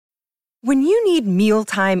When you need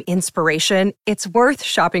mealtime inspiration, it's worth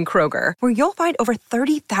shopping Kroger, where you'll find over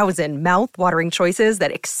 30,000 mouth-watering choices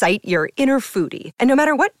that excite your inner foodie. And no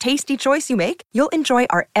matter what tasty choice you make, you'll enjoy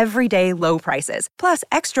our everyday low prices, plus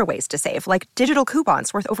extra ways to save, like digital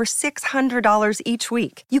coupons worth over $600 each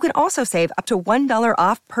week. You can also save up to $1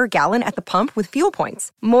 off per gallon at the pump with fuel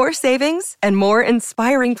points. More savings and more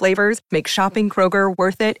inspiring flavors make shopping Kroger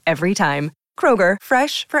worth it every time. Kroger,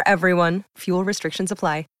 fresh for everyone. Fuel restrictions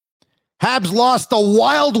apply. Habs lost a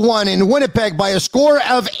wild one in Winnipeg by a score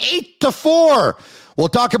of 8-4. We'll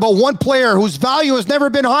talk about one player whose value has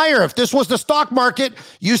never been higher. If this was the stock market,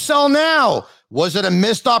 you sell now. Was it a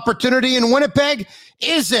missed opportunity in Winnipeg?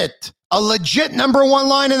 Is it a legit number one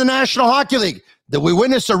line in the National Hockey League? Did we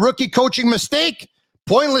witness a rookie coaching mistake?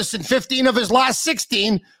 Pointless in 15 of his last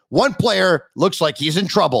 16. One player looks like he's in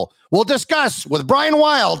trouble. We'll discuss with Brian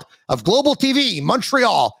Wild of Global TV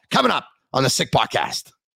Montreal coming up on the Sick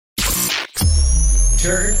Podcast.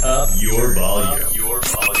 Turn up your volume.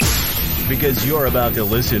 Because you're about to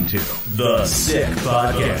listen to The Sick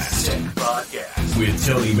Podcast. With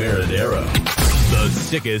Tony Marinaro. The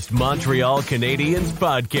sickest Montreal Canadiens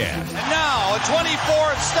podcast. And now a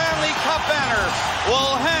 24th Stanley Cup banner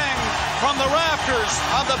will hang from the rafters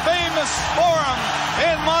of the famous Forum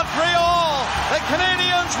in Montreal. The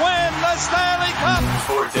Canadiens win the Stanley Cup.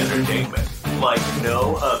 Sports entertainment like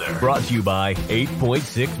no other. Brought to you by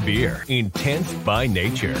 8.6 Beer, intense by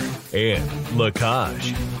nature, and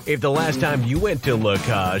Lacage. If the last time you went to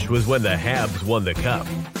Lacage was when the Habs won the Cup,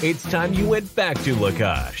 it's time you went back to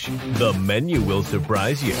Lacage. The menu will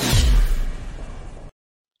surprise you.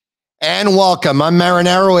 And welcome. I'm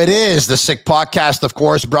Marinaro. It is the Sick Podcast, of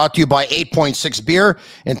course, brought to you by 8.6 Beer,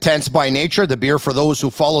 intense by nature, the beer for those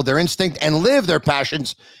who follow their instinct and live their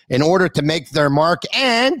passions in order to make their mark.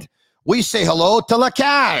 And we say hello to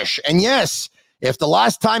Lacage. And yes, if the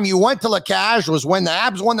last time you went to Lacage was when the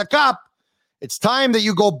Habs won the Cup, it's time that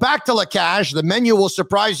you go back to Lacage. The menu will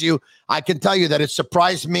surprise you. I can tell you that it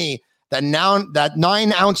surprised me. That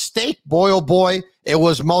 9-ounce steak, boy, oh boy, it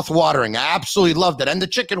was mouth-watering. I absolutely loved it. And the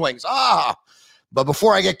chicken wings. But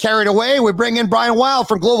before I get carried away, we bring in Brian Wild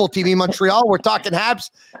from Global TV Montreal. We're talking Habs.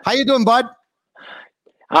 How you doing, bud?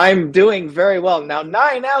 I'm doing very well. Now,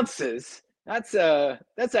 9 ounces, that's a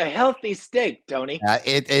healthy steak, Tony.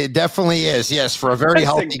 It definitely is, yes, for a very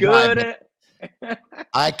healthy guy.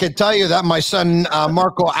 I can tell you that my son,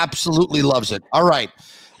 Marco, absolutely loves it. All right.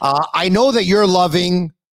 I know that you're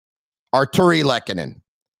loving Arturi Lehkonen,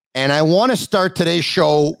 and I want to start today's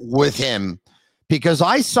show with him because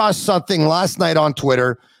I saw something last night on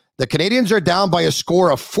Twitter. The Canadiens are down by a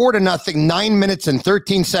score of 4-0, 9 minutes and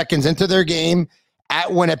 13 seconds into their game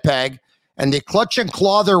at Winnipeg, and they clutch and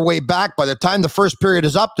claw their way back. By the time the first period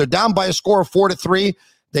is up, they're down by a score of 4-3.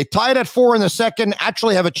 They tied at 4 in the second,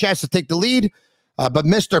 actually have a chance to take the lead, but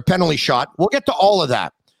missed their penalty shot. We'll get to all of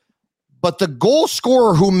that. But the goal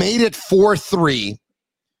scorer who made it 4-3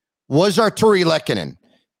 was Arturi Lehkonen.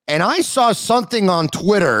 And I saw something on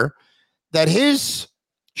Twitter that his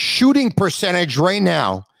shooting percentage right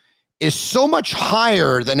now is so much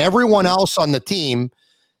higher than everyone else on the team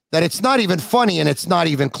that it's not even funny and it's not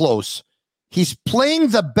even close. He's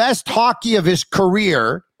playing the best hockey of his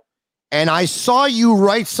career, and I saw you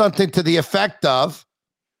write something to the effect of,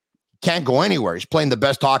 can't go anywhere. He's playing the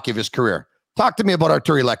best hockey of his career. Talk to me about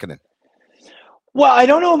Arturi Lehkonen. Well, I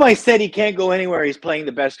don't know if I said he can't go anywhere. He's playing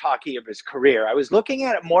the best hockey of his career. I was looking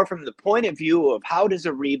at it more from the point of view of how does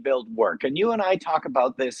a rebuild work? And you and I talk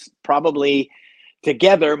about this probably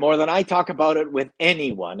together more than I talk about it with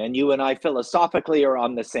anyone. And you and I philosophically are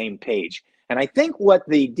on the same page. And I think what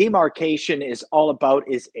the demarcation is all about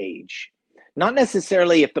is age. Not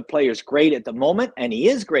necessarily if the player's great at the moment, and he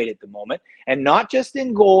is great at the moment, and not just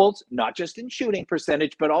in goals, not just in shooting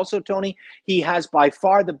percentage, but also, Tony, he has by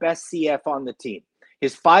far the best CF on the team.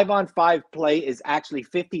 His 5-on-5 play is actually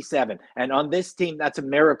 57. And on this team, that's a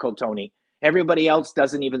miracle, Tony. Everybody else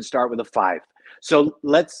doesn't even start with a 5. So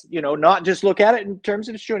let's, not just look at it in terms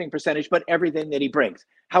of shooting percentage, but everything that he brings.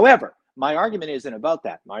 However, my argument isn't about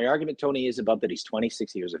that. My argument, Tony, is about that he's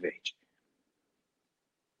 26 years of age.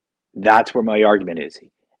 That's where my argument is.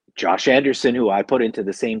 Josh Anderson, who I put into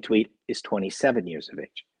the same tweet, is 27 years of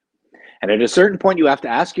age. And at a certain point, you have to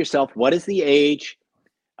ask yourself, what is the age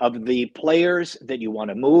of the players that you want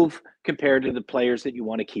to move compared to the players that you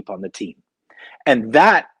want to keep on the team? And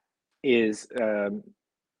that is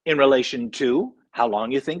in relation to how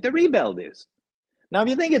long you think the rebuild is. Now, if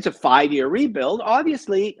you think it's a 5-year rebuild,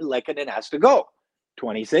 obviously, Lehkonen has to go.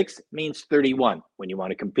 26 means 31. When you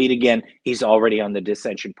want to compete again, he's already on the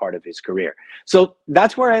dissension part of his career. So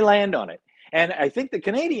that's where I land on it. And I think the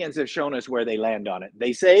Canadiens have shown us where they land on it.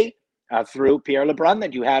 They say through Pierre LeBrun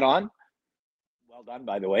that you had on. Well done,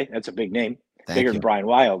 by the way. That's a big name. Thank Bigger you. than Brian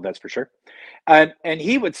Wilde, that's for sure. And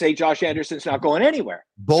he would say Josh Anderson's not going anywhere.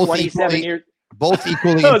 Both 27 equally, years. both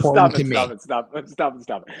equally important to me. Stop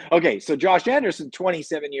it. Okay, so Josh Anderson,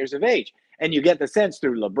 27 years of age. And you get the sense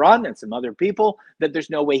through LeBron and some other people that there's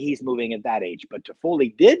no way he's moving at that age. But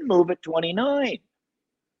Toffoli did move at 29.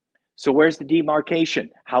 So where's the demarcation?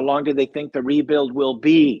 How long do they think the rebuild will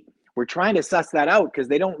be? We're trying to suss that out because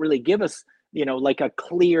they don't really give us, like a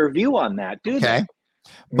clear view on that, do they?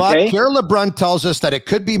 But Pierre LeBrun tells us that it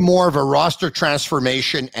could be more of a roster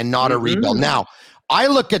transformation and not a rebuild. Now, I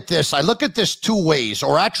look at this two ways,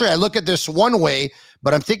 or actually I look at this one way,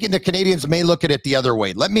 but I'm thinking the Canadians may look at it the other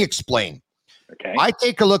way. Let me explain. Okay. I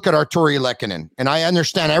take a look at Arturi Lehkonen, and I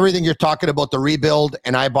understand everything you're talking about the rebuild,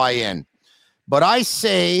 and I buy in. But I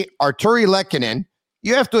say Arturi Lehkonen,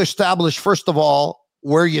 you have to establish, first of all,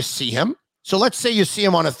 where you see him. So let's say you see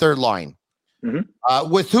him on a third line.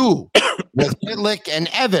 With who? With Pitlick and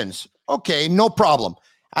Evans. Okay, no problem.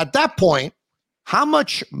 At that point, how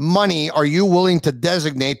much money are you willing to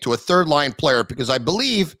designate to a third line player? Because I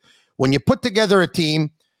believe when you put together a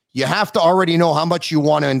team, you have to already know how much you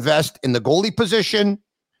want to invest in the goalie position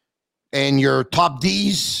and your top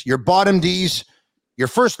Ds, your bottom Ds, your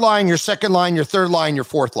first line, your second line, your third line, your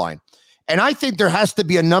fourth line. And I think there has to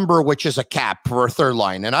be a number which is a cap for a third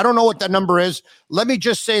line. And I don't know what that number is. Let me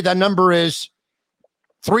just say that number is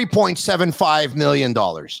 $3.75 million.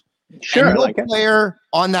 Sure. And no player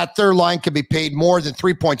on that third line can be paid more than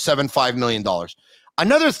 $3.75 million.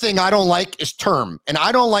 Another thing I don't like is term. And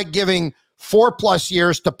I don't like giving 4+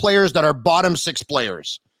 years to players that are bottom 6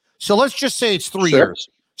 players. So let's just say it's 3 years.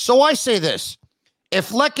 So I say this. If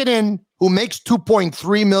Lehkonen, who makes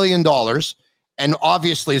 $2.3 million, and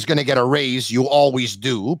obviously is going to get a raise, you always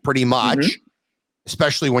do, pretty much,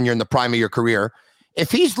 especially when you're in the prime of your career. If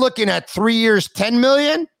he's looking at 3 years, $10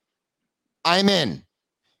 million, I'm in.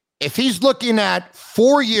 If he's looking at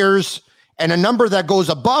 4 years and a number that goes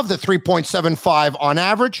above the 3.75 on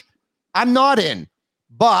average, I'm not in.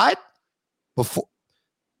 But before,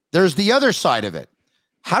 there's the other side of it.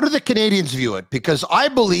 How do the Canadians view it? Because I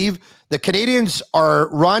believe the Canadians are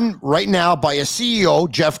run right now by a CEO,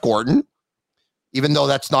 Jeff Gordon, even though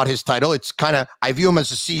that's not his title. It's kind of, I view him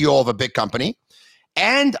as a CEO of a big company,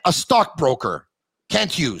 and a stockbroker,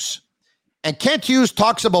 Kent Hughes. And Kent Hughes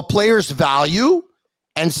talks about players' value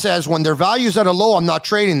and says when their value's at a low, I'm not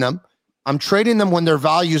trading them. I'm trading them when their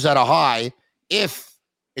value's at a high, if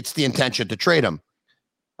it's the intention to trade them.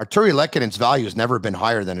 Arturi Lehkonen's value has never been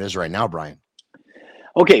higher than it is right now, Brian.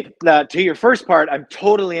 Okay, to your first part, I'm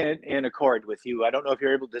totally in accord with you. I don't know if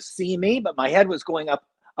you're able to see me, but my head was going up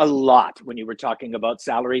a lot when you were talking about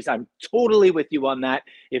salaries. I'm totally with you on that.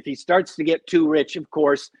 If he starts to get too rich, of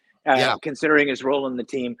course, considering his role in the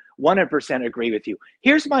team, 100% agree with you.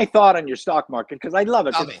 Here's my thought on your stock market, because I love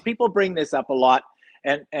it. People bring this up a lot,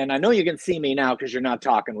 and I know you can see me now because you're not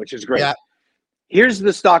talking, which is great. Yeah. Here's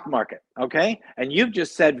the stock market, okay? And you've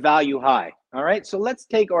just said value high, all right? So let's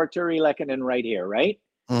take Arturi Lehkonen right here, right?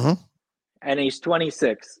 And he's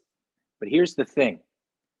 26. But here's the thing.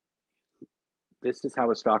 This is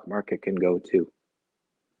how a stock market can go too.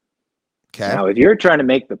 Okay. Now, if you're trying to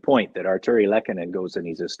make the point that Arturi Lehkonen goes and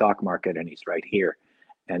he's a stock market and he's right here,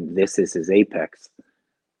 and this is his apex,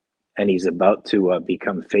 and he's about to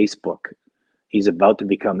become Facebook, he's about to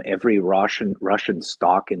become every Russian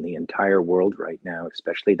stock in the entire world right now,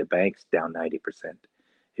 especially the banks, down 90%.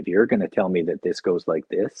 If you're going to tell me that this goes like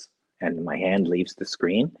this and my hand leaves the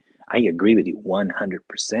screen, I agree with you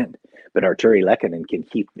 100%. But Arturi Lehkonen can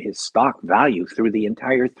keep his stock value through the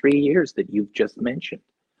entire 3 years that you've just mentioned.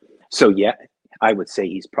 So, yeah, I would say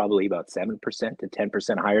he's probably about 7% to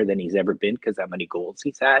 10% higher than he's ever been because how many goals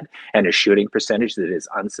he's had and a shooting percentage that is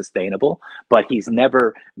unsustainable. But he's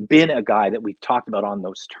never been a guy that we've talked about on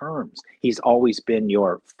those terms. He's always been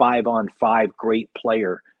your 5-on-5 great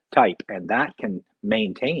player type, and that can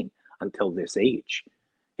maintain until this age.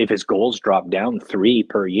 If his goals drop down 3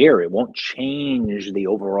 per year, it won't change the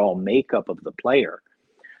overall makeup of the player.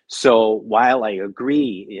 So while I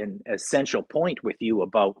agree in essential point with you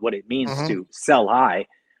about what it means to sell high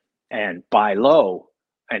and buy low,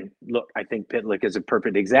 and look, I think Pitlick is a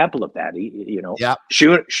perfect example of that.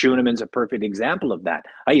 Schoeneman's a perfect example of that.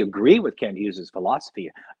 I agree with Ken Hughes'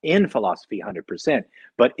 philosophy 100%.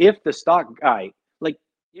 But if the stock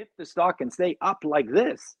if the stock can stay up like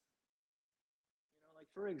this, like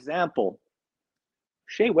for example,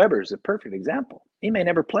 Shea Weber is a perfect example. He may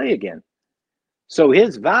never play again. So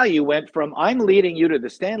his value went from I'm leading you to the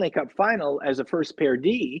Stanley Cup final as a first pair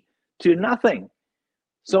D to nothing.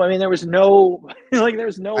 So, I mean, there was no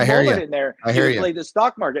moment in there. I hear you. Played the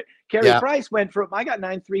stock market. Carey Price went from, I got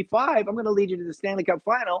 935. I'm going to lead you to the Stanley Cup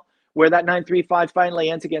final, where that 935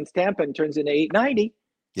 finally ends against Tampa and turns into 890.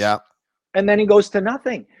 Yeah. And then he goes to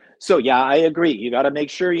nothing. So, yeah, I agree. You got to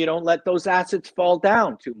make sure you don't let those assets fall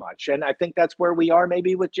down too much. And I think that's where we are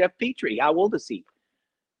maybe with Jeff Petrie. How old is he?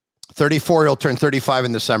 34. He'll turn 35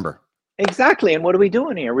 in December. Exactly. And what are we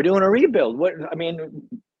doing here? We're doing a rebuild.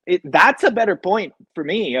 That's a better point for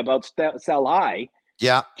me about sell high.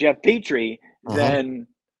 Yeah. Jeff Petrie than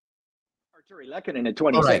Arturi Lehkonen at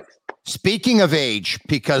 26. Right. Speaking of age,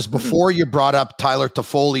 because before you brought up Tyler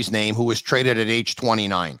Toffoli's name, who was traded at age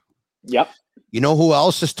 29. Yep. You know who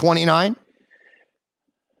else is 29?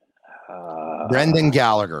 Brendan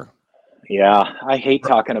Gallagher. Yeah, I hate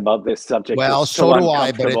talking about this subject. Well, so do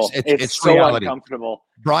I, but it's so reality. Uncomfortable.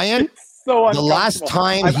 Brian, it's so uncomfortable. The last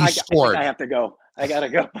time he scored. I have to go. I gotta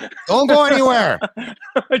go. Don't go anywhere.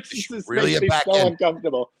 This really makes me so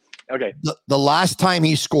uncomfortable. Okay. The last time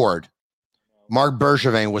he scored, Marc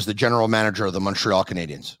Bergevin was the general manager of the Montreal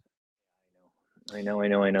Canadiens. I know.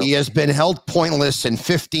 He has been held pointless in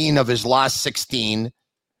 15 of his last 16.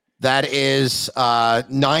 That is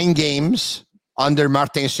 9 games under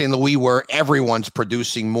Martin St. Louis where everyone's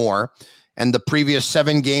producing more. And the previous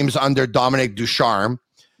 7 games under Dominic Ducharme.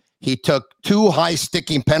 He took 2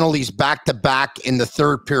 high-sticking penalties back-to-back in the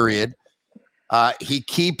third period. He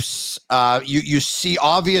keeps you see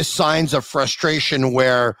obvious signs of frustration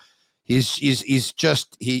where he's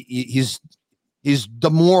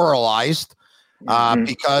demoralized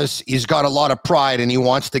because he's got a lot of pride and he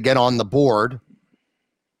wants to get on the board.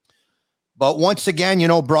 But once again,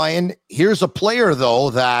 Brian, here's a player though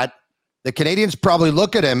that the Canadians probably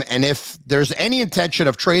look at him, and if there's any intention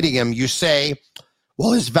of trading him, you say,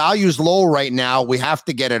 well, his value's low right now. We have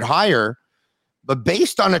to get it higher. But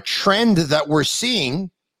based on a trend that we're seeing,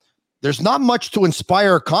 there's not much to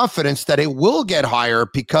inspire confidence that it will get higher,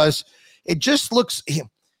 because it just looks,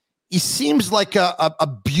 he seems like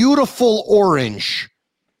a beautiful orange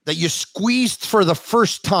that you squeezed for the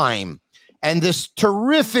first time. And this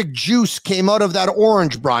terrific juice came out of that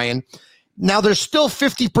orange, Brian. Now, there's still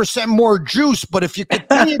 50% more juice, but if you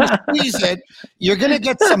continue to squeeze it, you're going to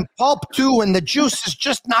get some pulp too, and the juice is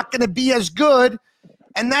just not going to be as good.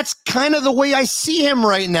 And that's kind of the way I see him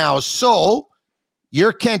right now. So,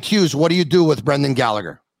 you're Kent Hughes. What do you do with Brendan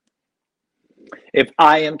Gallagher? If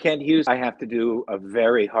I am Kent Hughes, I have to do a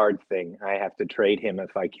very hard thing. I have to trade him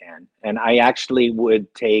if I can. And I actually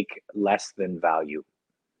would take less than value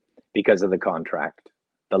because of the contract,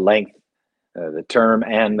 the length, the term,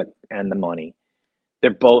 and the money.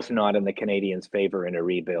 They're both not in the Canadians' favor in a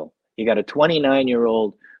rebuild. You got a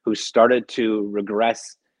 29-year-old who started to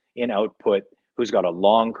regress in output, who's got a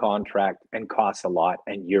long contract and costs a lot,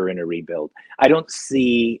 and you're in a rebuild. I don't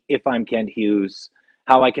see, if I'm Kent Hughes,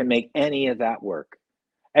 how I can make any of that work.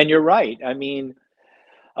 And you're right. I mean,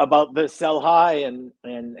 about the sell high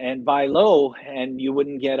and buy low, and you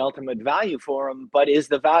wouldn't get ultimate value for them. But is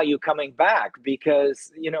the value coming back?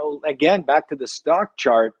 Because, again, back to the stock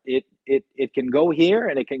chart, it can go here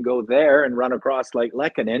and it can go there and run across like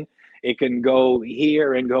Lehkonen. It can go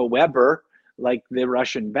here and go Weber like the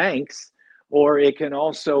Russian banks, or it can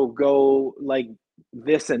also go like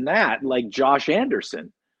this and that, like Josh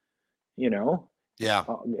Anderson, Yeah.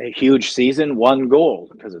 A huge season, 1 goal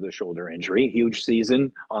because of the shoulder injury, huge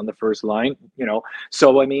season on the first line,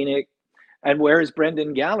 So, I mean, and where is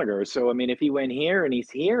Brendan Gallagher? So, I mean, if he went here and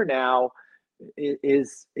he's here now,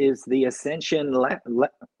 is the ascension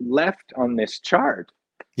left on this chart?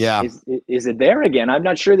 Yeah. Is it there again? I'm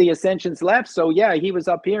not sure the ascension's left. So, yeah, he was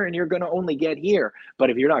up here and you're going to only get here.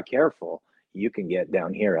 But if you're not careful, you can get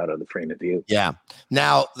down here out of the frame of view. Yeah.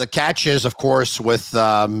 Now, the catch is, of course, with,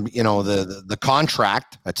 the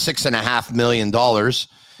contract at $6.5 million.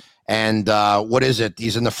 And what is it?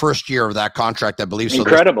 He's in the first year of that contract, I believe.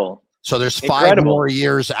 Incredible. So there's 5 more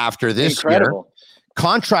years after this year.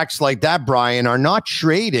 Contracts like that, Brian, are not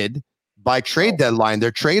traded by trade deadline.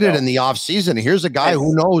 They're traded in the offseason. Here's a guy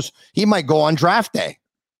who knows he might go on draft day.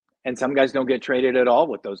 And some guys don't get traded at all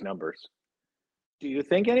with those numbers. Do you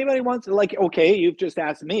think anybody wants to, okay, you've just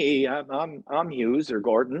asked me. I'm Hughes or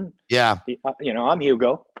Gordon. Yeah. I'm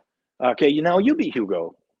Hugo. Okay, you be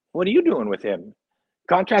Hugo. What are you doing with him?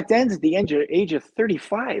 Contract ends at the age of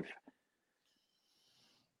 35.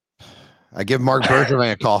 I give Marc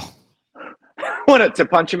Bergevin a call. What, to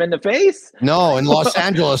punch him in the face? No, in Los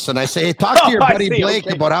Angeles. And I say, hey, talk to your buddy Blake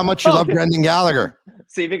about how much you love Brendan Gallagher.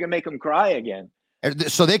 See if you can make him cry again.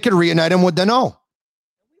 So they could reunite him with Danault.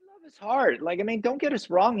 Heart. Don't get us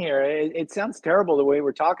wrong here. It sounds terrible the way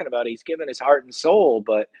we're talking about it. He's given his heart and soul,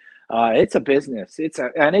 but It's a business. It's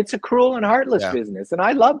a cruel and heartless business. And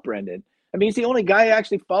I love Brendan. I mean, he's the only guy who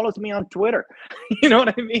actually follows me on Twitter. You know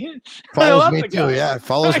what I mean? Follows me too. Yeah,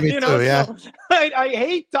 follows me too. Yeah. So I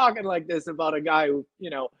hate talking like this about a guy who,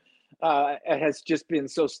 has just been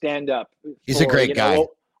so stand up. He's a great guy.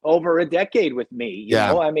 Over a decade with me. You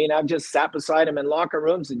know, I mean, I've just sat beside him in locker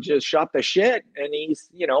rooms and just shot the shit. And he's,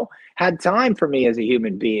 had time for me as a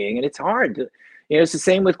human being. And it's hard to, it's the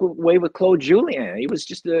same with Claude Julien. He was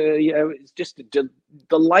just a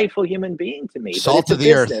delightful human being to me. Salt of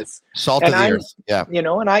the earth. Salt of the earth. Yeah.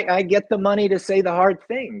 And I get the money to say the hard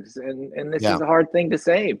things. And this is a hard thing to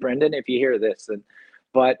say, Brendan, if you hear this.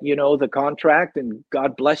 But the contract, and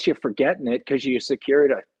God bless you for getting it, because you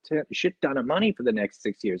secured a shit ton of money for the next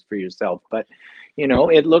 6 years for yourself. But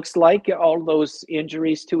it looks like all those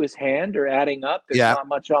injuries to his hand are adding up. There's not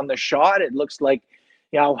much on the shot. It looks like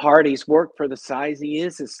how hard he's worked for the size he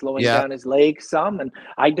is slowing down his legs some. And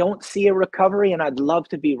I don't see a recovery, and I'd love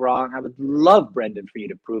to be wrong. I would love, Brendan, for you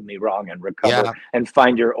to prove me wrong and recover and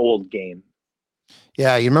find your old game.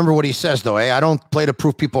 Yeah, you remember what he says, though, eh? I don't play to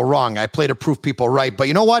prove people wrong. I play to prove people right. But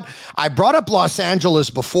you know what? I brought up Los Angeles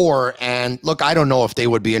before, and look, I don't know if they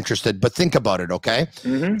would be interested, but think about it, okay?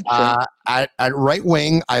 Mm-hmm, sure. At right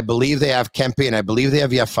wing, I believe they have Kempe, and I believe they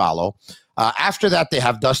have Iafallo. After that, they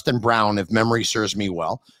have Dustin Brown, if memory serves me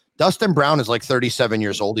well. Dustin Brown is like 37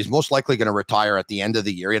 years old. He's most likely going to retire at the end of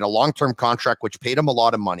the year. He had a long-term contract, which paid him a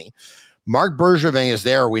lot of money. Marc Bergevin is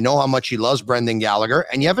there. We know how much he loves Brendan Gallagher,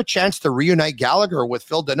 and you have a chance to reunite Gallagher with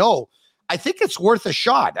Phil Deneau. I think it's worth a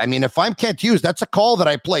shot. I mean, if I'm Kent Hughes, that's a call that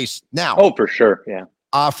I place now. Oh, for sure, yeah.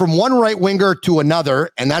 From one right winger to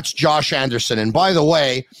another, and that's Josh Anderson. And by the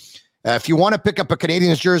way, if you want to pick up a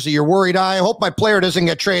Canadiens jersey, you're worried, I hope my player doesn't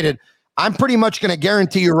get traded. I'm pretty much going to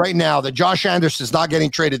guarantee you right now that Josh Anderson is not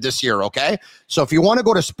getting traded this year, okay? So if you want to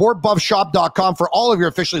go to sportbuffshop.com for all of your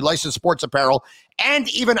officially licensed sports apparel and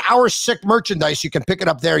even our sick merchandise, you can pick it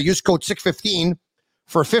up there. Use code 615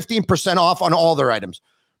 for 15% off on all their items.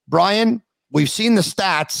 Brian, we've seen the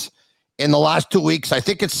stats in the last 2 weeks. I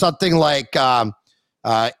think it's something like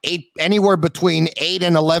anywhere between 8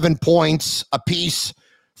 and 11 points apiece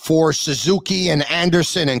for Suzuki and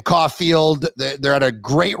Anderson and Caulfield. They're at a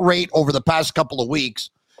great rate over the past couple of weeks.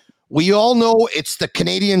 We all know it's the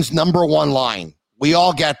Canadiens' number one line. We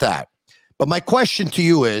all get that. But my question to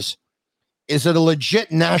you is it a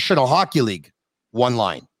legit National Hockey League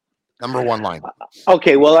number one line?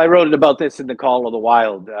 Okay, well, I wrote about this in the Call of the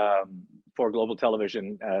Wild for Global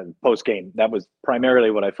Television post-game. That was primarily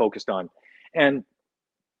what I focused on. And,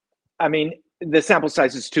 I mean, the sample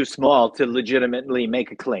size is too small to legitimately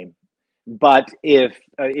make a claim. But if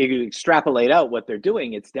you extrapolate out what they're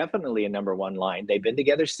doing, it's definitely a number one line. They've been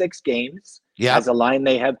together 6 games. Yeah. As a line,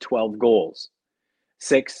 they have 12 goals.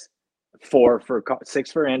 6 for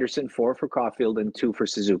Anderson, 4 for Caulfield, and 2 for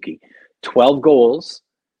Suzuki. 12 goals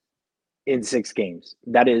in 6 games.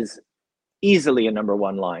 That is easily a number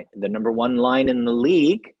one line. The number one line in the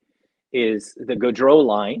league is the Gaudreau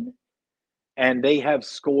line, and they have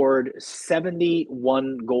scored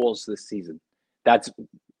 71 goals this season. That's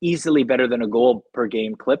easily better than a goal per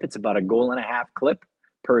game clip. It's about a goal and a half clip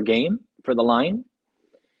per game for the line.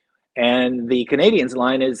 And the Canadiens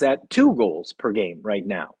line is at 2 goals per game right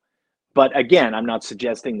now. But again, I'm not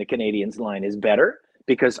suggesting the Canadiens line is better,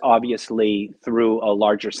 because obviously through a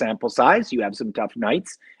larger sample size, you have some tough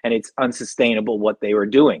nights and it's unsustainable what they were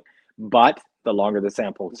doing. But the longer the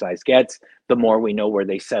sample size gets, the more we know where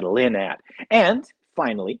they settle in at. And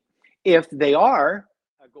finally, if they are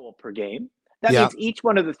a goal per game, that means each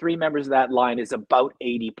one of the 3 members of that line is about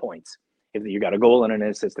 80 points. If you got a goal and an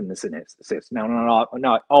assist and an assist. Now,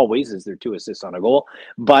 not always is there 2 assists on a goal,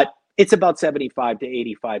 but it's about 75 to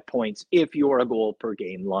 85 points if you're a goal per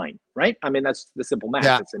game line, right? I mean, that's the simple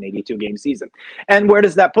math. It's an 82-game season. And where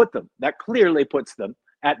does that put them? That clearly puts them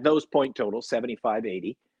at those point totals, 75,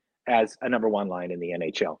 80, as a number one line in the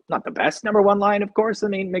NHL. Not the best number one line, of course. I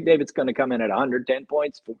mean, McDavid's going to come in at 110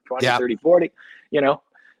 points, 20, 30, 40,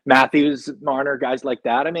 Matthews, Marner, guys like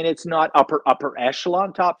that. I mean, it's not upper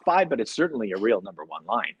echelon top 5, but it's certainly a real number one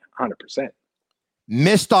line, 100%.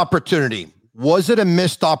 Missed opportunity. Was it a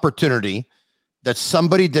missed opportunity that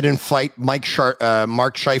somebody didn't fight Mark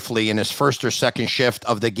Scheifele in his first or second shift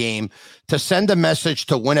of the game to send a message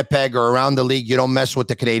to Winnipeg or around the league, you don't mess with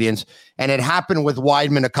the Canadiens? And it happened with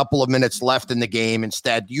Weidman a couple of minutes left in the game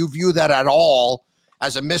instead. Do you view that at all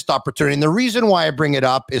as a missed opportunity? And the reason why I bring it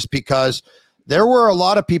up is because there were a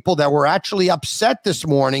lot of people that were actually upset this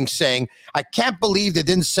morning saying, I can't believe they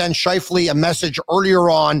didn't send Scheifele a message earlier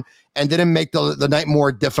on and didn't make the night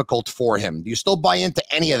more difficult for him. Do you still buy into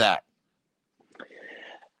any of that?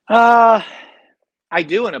 I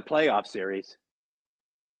do in a playoff series.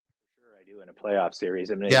 Sure, I do in a playoff series.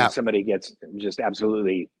 I mean, if somebody gets just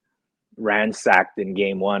absolutely ransacked in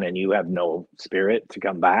game one and you have no spirit to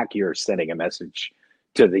come back, you're sending a message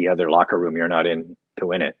to the other locker room you're not in to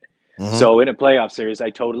win it. So in a playoff series, I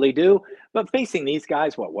totally do. But facing these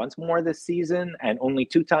guys, once more this season and only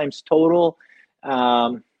 2 times total,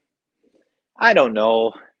 I don't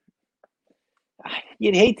know.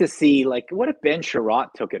 You'd hate to see, like, what if Ben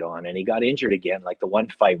Sherratt took it on and he got injured again, like the one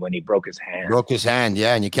fight when he broke his hand?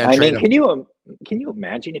 Yeah, and you can't trade him. Can you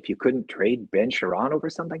imagine if you couldn't trade Ben Sherratt over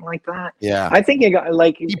something like that? Yeah. I think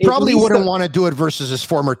he probably wouldn't want to do it versus his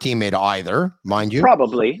former teammate either, mind you.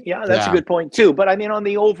 Probably. Yeah, that's a good point too. But I mean, on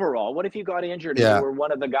the overall, what if you got injured and you were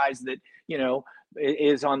one of the guys that,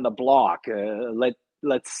 is on the block?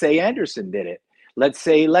 Let's say Anderson did it. Let's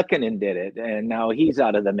say Lehkonen did it, and now he's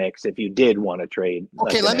out of the mix if you did want to trade.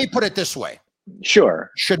 Okay, let me put it this way.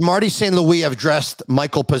 Sure. Should Marty St. Louis have dressed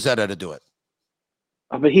Michael Pezzetta to do it?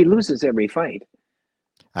 Oh, but he loses every fight.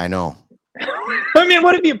 I know. I mean,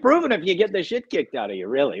 what have you proven if you get the shit kicked out of you,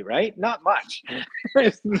 really, right? Not much,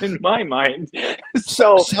 in my mind.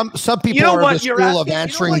 So some people are in the school of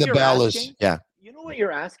answering the bell is, You know what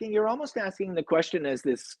you're asking? You're almost asking the question as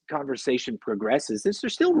this conversation progresses. Is there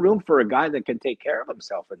still room for a guy that can take care of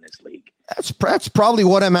himself in this league? That's probably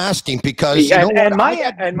what I'm asking because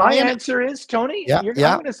my answer is, Tony, I'm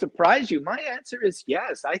going to surprise you. My answer is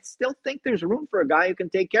yes. I still think there's room for a guy who can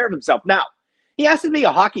take care of himself. Now, he has to be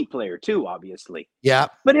a hockey player too, obviously. Yeah.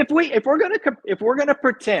 But if we're gonna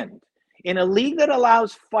pretend in a league that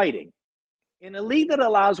allows fighting, in a league that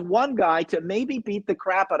allows one guy to maybe beat the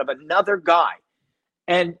crap out of another guy,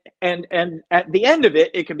 and at the end of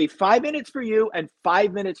it, it can be 5 minutes for you and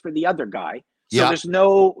 5 minutes for the other guy. So there's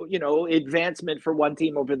no, advancement for one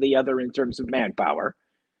team over the other in terms of manpower.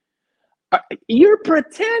 You're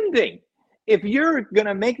pretending. If you're going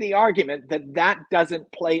to make the argument that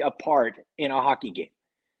doesn't play a part in a hockey game,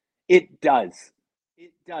 it does.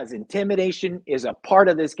 It does. Intimidation is a part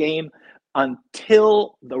of this game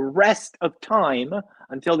until the rest of time,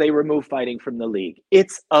 until they remove fighting from the league.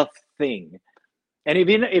 It's a thing. And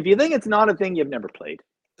if you think it's not a thing, you've never played.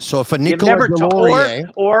 So if a Nicolas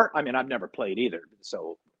Delorier, I've never played either.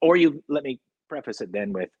 So, let me preface it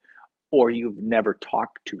then with, or you've never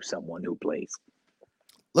talked to someone who plays.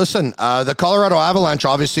 Listen, the Colorado Avalanche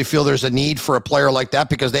obviously feel there's a need for a player like that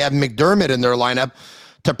because they have McDermott in their lineup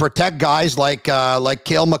to protect guys like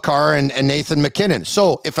Cale Makar and Nathan McKinnon.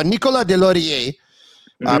 So if a Nicolas Delorier,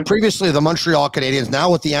 previously the Montreal Canadiens,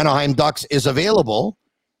 now with the Anaheim Ducks, is available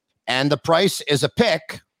and the price is a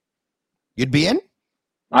pick, you'd be in?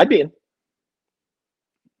 I'd be in.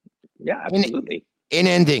 Yeah, absolutely. In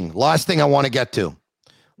ending, last thing I want to get to.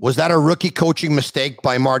 Was that a rookie coaching mistake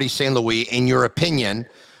by Marty St. Louis, in your opinion,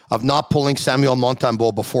 of not pulling Samuel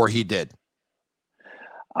Montembeault before he did?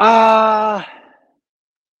 I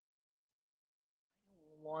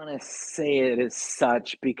don't want to say it as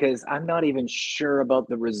such because I'm not even sure about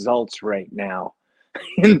the results right now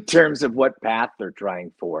in terms of what path they're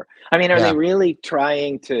trying for. I mean, are they really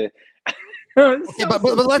trying to... but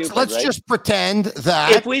let's just pretend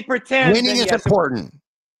that if we pretend winning is important.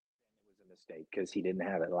 Because he didn't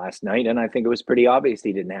have it last night, and I think it was pretty obvious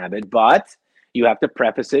he didn't have it. But you have to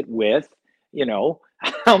preface it with,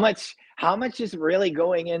 how much is really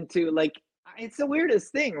going into, like, it's the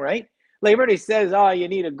weirdest thing, right? Like everybody says, you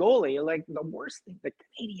need a goalie. Like, the worst thing the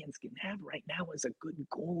Canadians can have right now is a good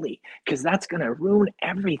goalie, because that's going to ruin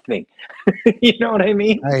everything. You know what I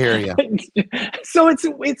mean? I hear you. So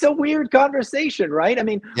it's a weird conversation, right? I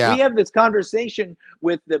mean, we have this conversation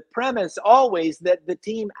with the premise always that the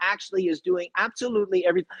team actually is doing absolutely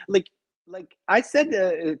everything. Like I said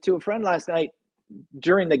to a friend last night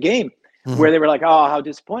during the game, where they were like, "Oh, how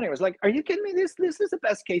disappointing!" I was like, "Are you kidding me? This is the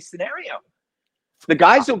best case scenario." The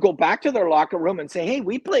guys will go back to their locker room and say, "Hey,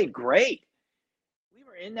 we played great. We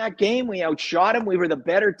were in that game. We outshot them. We were the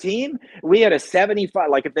better team. We had a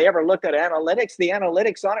 75." Like if they ever looked at analytics, the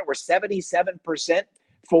analytics on it were 77%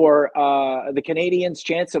 for the Canadiens'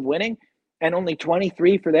 chance of winning, and only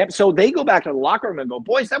 23 for them. So they go back to the locker room and go,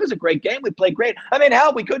 "Boys, that was a great game. We played great." I mean,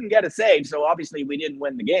 hell, we couldn't get a save, so obviously we didn't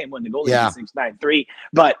win the game when the goalie was 6-9-3.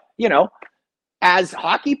 But as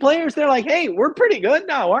hockey players, they're like, "Hey, we're pretty good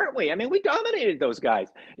now, aren't we? I mean, we dominated those guys."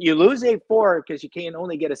 You lose 8-4 because you can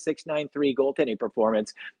only get a 6-9-3 goaltending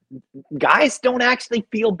performance. Guys don't actually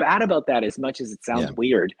feel bad about that as much as it sounds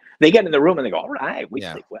weird. They get in the room and they go, "All right, we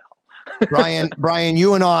played well." Brian,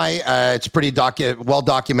 you and I, it's pretty well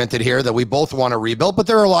documented here that we both want to rebuild, but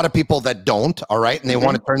there are a lot of people that don't, all right? And they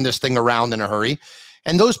want to turn this thing around in a hurry.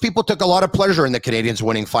 And those people took a lot of pleasure in the Canadiens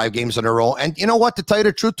winning 5 games in a row. And you know what? To tell you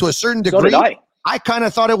the truth, to a certain degree, I kind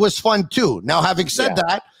of thought it was fun too. Now, having said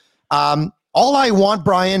that, all I want,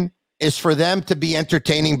 Brian, is for them to be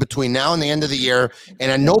entertaining between now and the end of the year.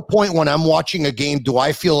 And at no point when I'm watching a game do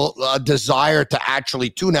I feel a desire to actually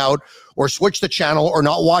tune out or switch the channel or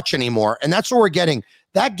not watch anymore. And that's what we're getting.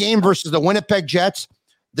 That game versus the Winnipeg Jets,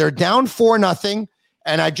 they're down 4-0.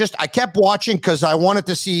 And I kept watching because I wanted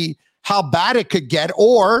to see how bad it could get,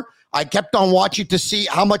 or I kept on watching to see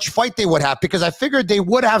how much fight they would have, because I figured they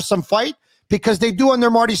would have some fight, because they do under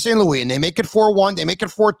Marty St. Louis, and they make it 4-1, they make it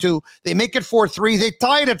 4-2, they make it 4-3, they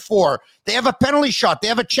tie it at 4. They have a penalty shot, they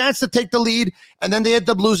have a chance to take the lead, and then they end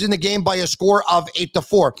up losing the game by a score of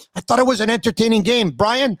 8-4. I thought it was an entertaining game.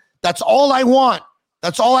 Brian, that's all I want.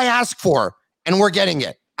 That's all I ask for, and we're getting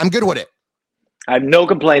it. I'm good with it. I have no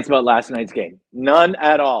complaints about last night's game. None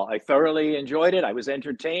at all. I thoroughly enjoyed it. I was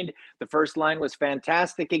entertained. The first line was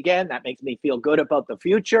fantastic again. That makes me feel good about the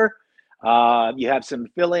future. You have some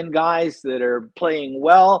fill-in guys that are playing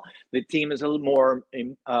well. The team is a little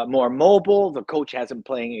more mobile. The coach has them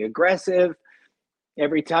playing aggressive.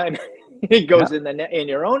 Every time it goes in the net, in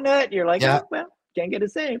your own net, you're like, oh, well, can't get a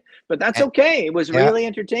save. But that's okay. It was really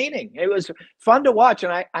entertaining. It was fun to watch,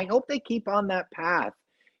 and I hope they keep on that path.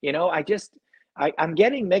 You know, I'm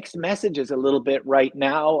getting mixed messages a little bit right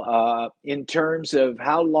now in terms of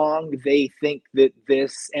how long they think that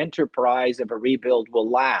this enterprise of a rebuild will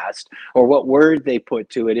last, or what word they put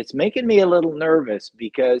to it. It's making me a little nervous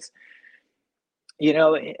because, you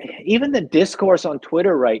know, even the discourse on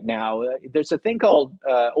Twitter right now, there's a thing called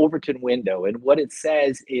Overton window. And what it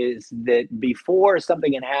says is that before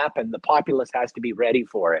something can happen, the populace has to be ready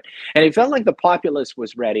for it. And it felt like the populace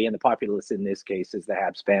was ready. And the populace in this case is the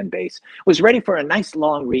Habs fan base, was ready for a nice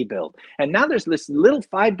long rebuild. And now there's this little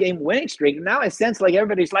 5-game winning streak. And now I sense like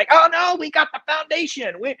everybody's like, oh no, we got the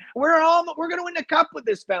foundation. We're going to win the cup with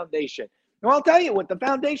this foundation. Well, I'll tell you what the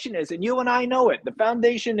foundation is, and you and I know it. The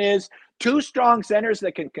foundation is 2 strong centers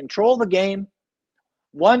that can control the game,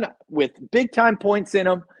 one with big-time points in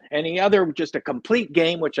them, and the other just a complete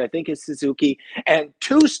game, which I think is Suzuki, and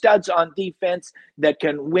 2 studs on defense that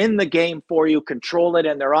can win the game for you, control it,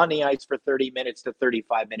 and they're on the ice for 30 minutes to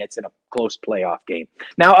 35 minutes in a close playoff game.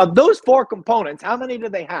 Now, of those 4 components, how many do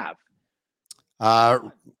they have?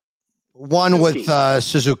 One with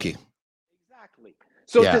Suzuki.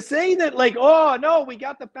 So to say that, like, oh, no, we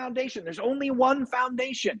got the foundation. There's only one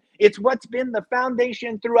foundation. It's what's been the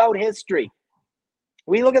foundation throughout history.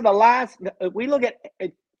 We look at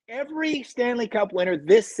every Stanley Cup winner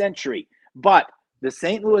this century, but the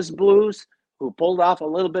St. Louis Blues, who pulled off a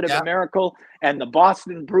little bit of a miracle, and the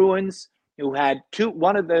Boston Bruins, who had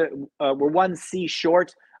were 1 C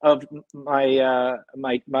short of my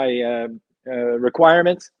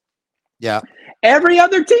requirements. Yeah. Every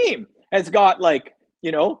other team has got, like,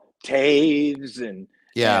 you know, Taves and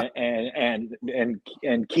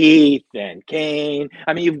Keith and Kane.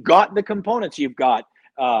 I mean, you've got the components. You've got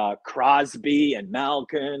Crosby and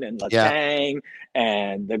Malkin and Letang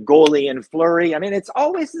and the goalie and Fleury. I mean, it's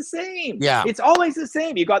always the same. Yeah, it's always the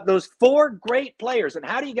same. You got those 4 great players, and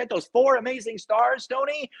how do you get those 4 amazing stars,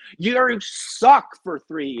 Tony? You suck for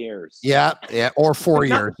 3 years. Yeah, or 4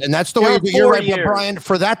 years, and that's the way you're right, Brian.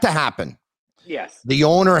 For that to happen. Yes. The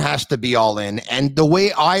owner has to be all in. And the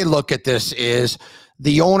way I look at this is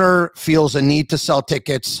the owner feels a need to sell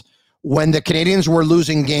tickets. When the Canadians were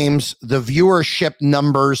losing games, the viewership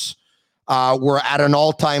numbers were at an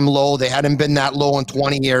all-time low. They hadn't been that low in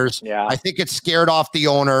 20 years. Yeah. I think it scared off the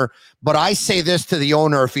owner. But I say this to the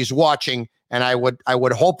owner if he's watching, and I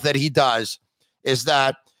would hope that he does, is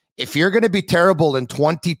that if you're going to be terrible in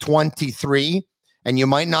 2023 and you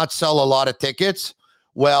might not sell a lot of tickets,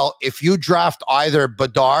 well, if you draft either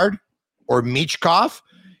Bedard or Michkov,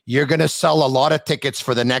 you're going to sell a lot of tickets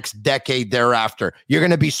for the next decade thereafter. You're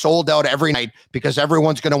going to be sold out every night because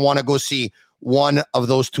everyone's going to want to go see one of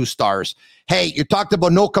those 2 stars. Hey, you talked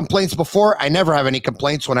about no complaints before. I never have any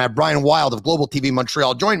complaints when I have Brian Wild of Global TV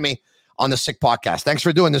Montreal join me on the Sick Podcast. Thanks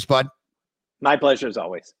for doing this, bud. My pleasure as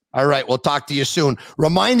always. All right, we'll talk to you soon.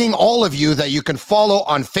 Reminding all of you that you can follow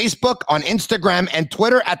on Facebook, on Instagram, and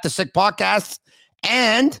Twitter at the Sick Podcast.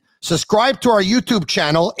 And subscribe to our YouTube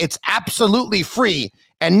channel. It's absolutely free.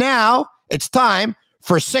 And now it's time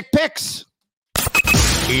for Sick Picks.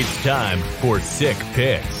 It's time for Sick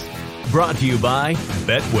Picks. Brought to you by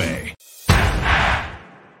Betway.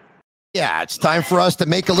 Yeah, it's time for us to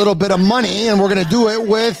make a little bit of money, and we're going to do it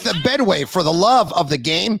with Betway. For the love of the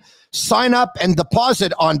game, sign up and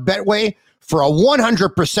deposit on Betway for a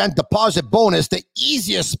 100% deposit bonus, the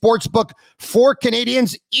easiest sports book for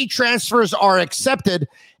Canadians. E-transfers are accepted.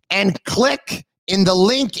 And click in the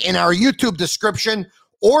link in our YouTube description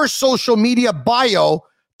or social media bio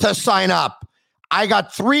to sign up. I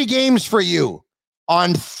got 3 games for you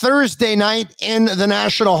on Thursday night in the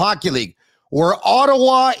National Hockey League, where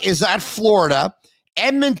Ottawa is at Florida,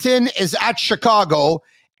 Edmonton is at Chicago,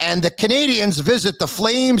 and the Canadiens visit the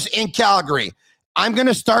Flames in Calgary. I'm going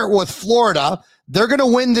to start with Florida. They're going to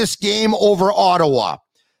win this game over Ottawa.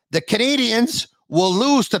 The Canadiens will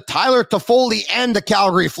lose to Tyler Toffoli and the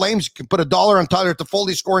Calgary Flames. You can put $1 on Tyler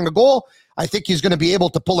Toffoli scoring a goal. I think he's going to be able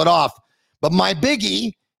to pull it off. But my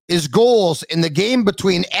biggie is goals in the game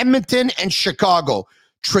between Edmonton and Chicago.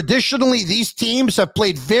 Traditionally, these teams have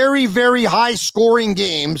played very, very high-scoring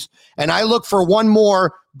games, and I look for one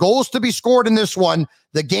more goals to be scored in this one,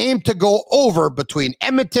 the game to go over between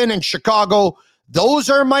Edmonton and Chicago. Those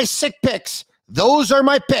are my sick picks. Those are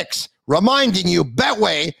my picks, reminding you,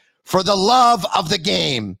 Betway, for the love of the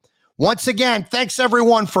game. Once again, thanks,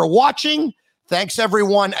 everyone, for watching. Thanks,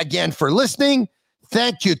 everyone, again, for listening.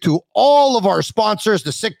 Thank you to all of our sponsors,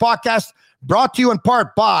 the Sick Podcast, brought to you in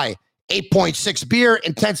part by 8.6 Beer,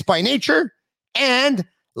 Intense by Nature, and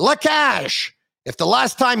La Cage. If the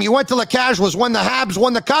last time you went to La Cage was when the Habs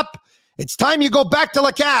won the Cup, it's time you go back to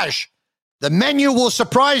La Cage. The menu will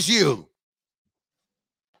surprise you.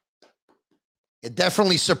 It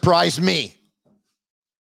definitely surprised me.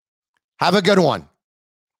 Have a good one.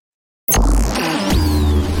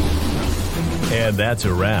 And that's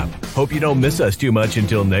a wrap. Hope you don't miss us too much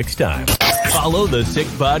until next time. Follow the Sick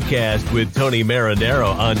Podcast with Tony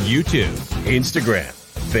Marinaro on YouTube, Instagram,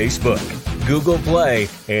 Facebook, Google Play,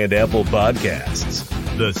 and Apple Podcasts.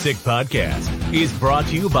 The Sick Podcast is brought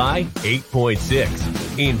to you by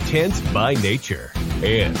 8.6, Intense by Nature,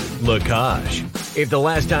 and La Cage. If the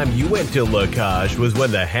last time you went to La Cage was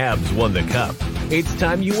when the Habs won the Cup, it's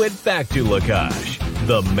time you went back to La Cage.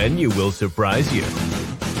 The menu will surprise you.